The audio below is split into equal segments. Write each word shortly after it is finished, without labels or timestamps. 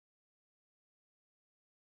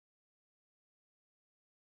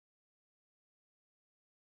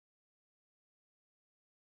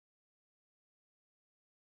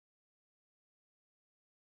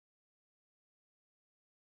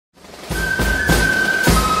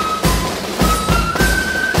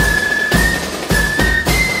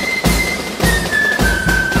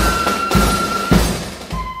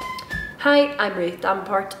Hi, I'm Ruth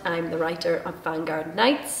Davenport. I'm the writer of Vanguard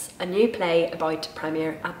Nights, a new play about to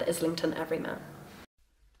premiere at the Islington Everyman.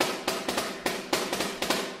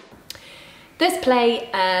 This play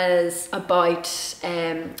is about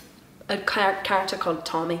a character called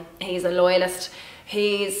Tommy. He's a loyalist.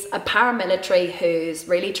 He's a paramilitary who's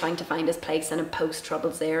really trying to find his place in a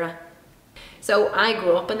post-Troubles era. So I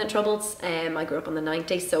grew up in the Troubles. I grew up in the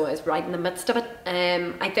 90s, so I was right in the midst of it.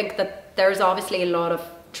 I think that there's obviously a lot of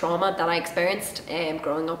trauma that I experienced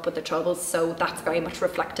growing up with the Troubles, so that's very much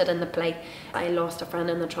reflected in the play. I lost a friend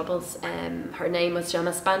in the Troubles. Her name was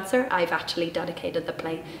Gemma Spencer. I've actually dedicated the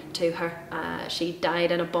play to her. She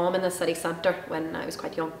died in a bomb in the city centre when I was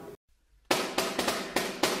quite young.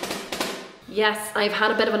 Yes, I've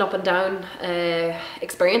had a bit of an up and down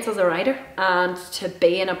experience as a writer, and to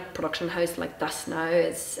be in a production house like this now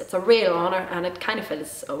it's a real honour, and it kind of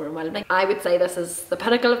feels overwhelming. I would say this is the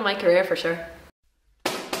pinnacle of my career for sure.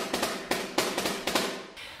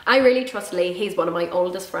 I really trust Lee. He's one of my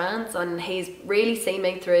oldest friends and he's really seen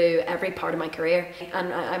me through every part of my career,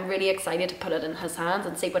 and I'm really excited to put it in his hands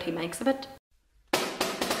and see what he makes of it.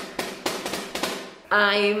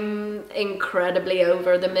 I'm incredibly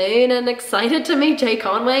over the moon and excited to meet Jay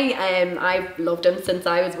Conway. I've loved him since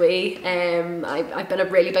I was wee. I've been a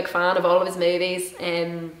really big fan of all of his movies.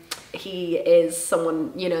 He is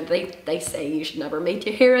someone, you know, they say you should never meet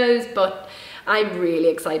your heroes, but I'm really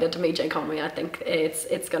excited to meet Jay Conway. I think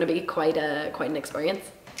it's going to be quite an experience.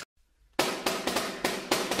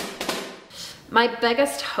 My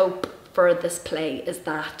biggest hope for this play is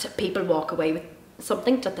that people walk away with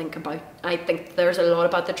something to think about. I think there's a lot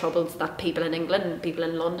about the Troubles that people in England and people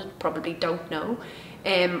in London probably don't know.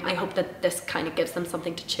 I hope that this kind of gives them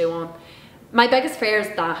something to chew on. My biggest fear is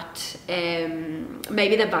that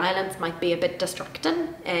maybe the violence might be a bit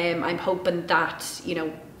distracting. I'm hoping that, you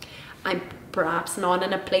know, I'm perhaps not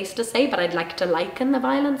in a place to say, but I'd like to liken the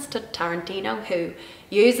violence to Tarantino, who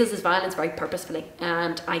uses his violence very purposefully,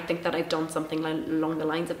 and I think that I've done something along the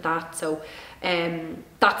lines of that. So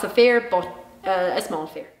that's a fear, but a small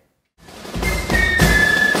fear.